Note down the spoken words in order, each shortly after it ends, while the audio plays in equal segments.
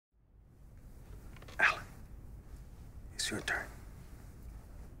your turn.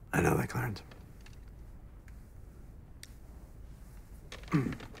 I know that, Clarence.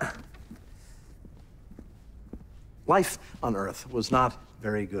 Life on Earth was not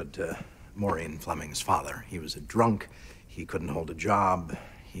very good to Maureen Fleming's father. He was a drunk, he couldn't hold a job,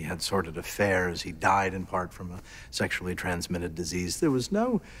 he had sordid affairs, he died in part from a sexually transmitted disease. There was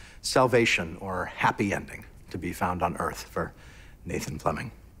no salvation or happy ending to be found on Earth for Nathan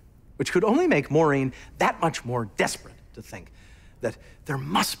Fleming, which could only make Maureen that much more desperate to think that there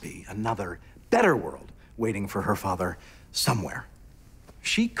must be another, better world waiting for her father somewhere.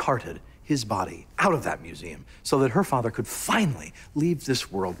 She carted his body out of that museum so that her father could finally leave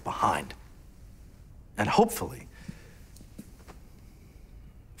this world behind and hopefully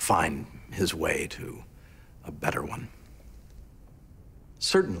find his way to a better one.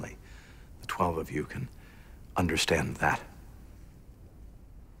 Certainly, the 12 of you can understand that.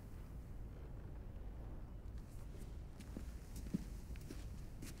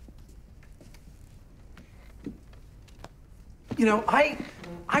 You know, I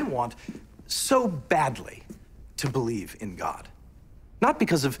want so badly to believe in God. Not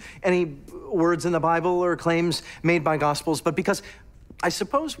because of any words in the Bible or claims made by Gospels, but because I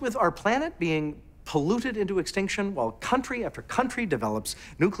suppose with our planet being polluted into extinction while country after country develops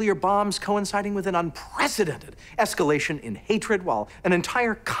nuclear bombs coinciding with an unprecedented escalation in hatred while an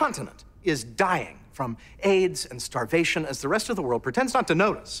entire continent is dying from AIDS and starvation as the rest of the world pretends not to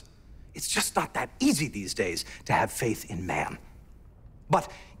notice. It's just not that easy these days to have faith in man. But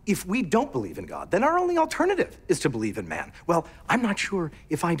if we don't believe in God, then our only alternative is to believe in man. Well, I'm not sure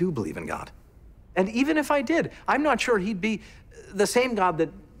if I do believe in God. And even if I did, I'm not sure he'd be the same God that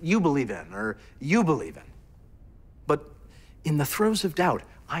you believe in or you believe in. But in the throes of doubt,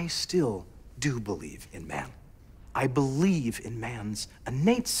 I still do believe in man. I believe in man's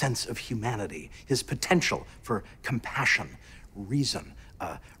innate sense of humanity, his potential for compassion, reason,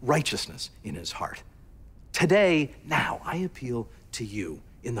 righteousness in his heart. Today, now, I appeal to you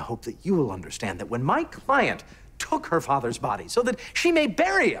in the hope that you will understand that when my client took her father's body so that she may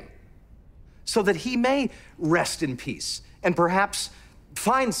bury him, so that he may rest in peace and perhaps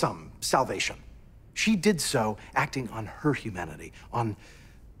find some salvation, she did so acting on her humanity, on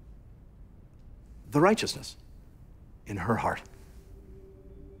the righteousness in her heart.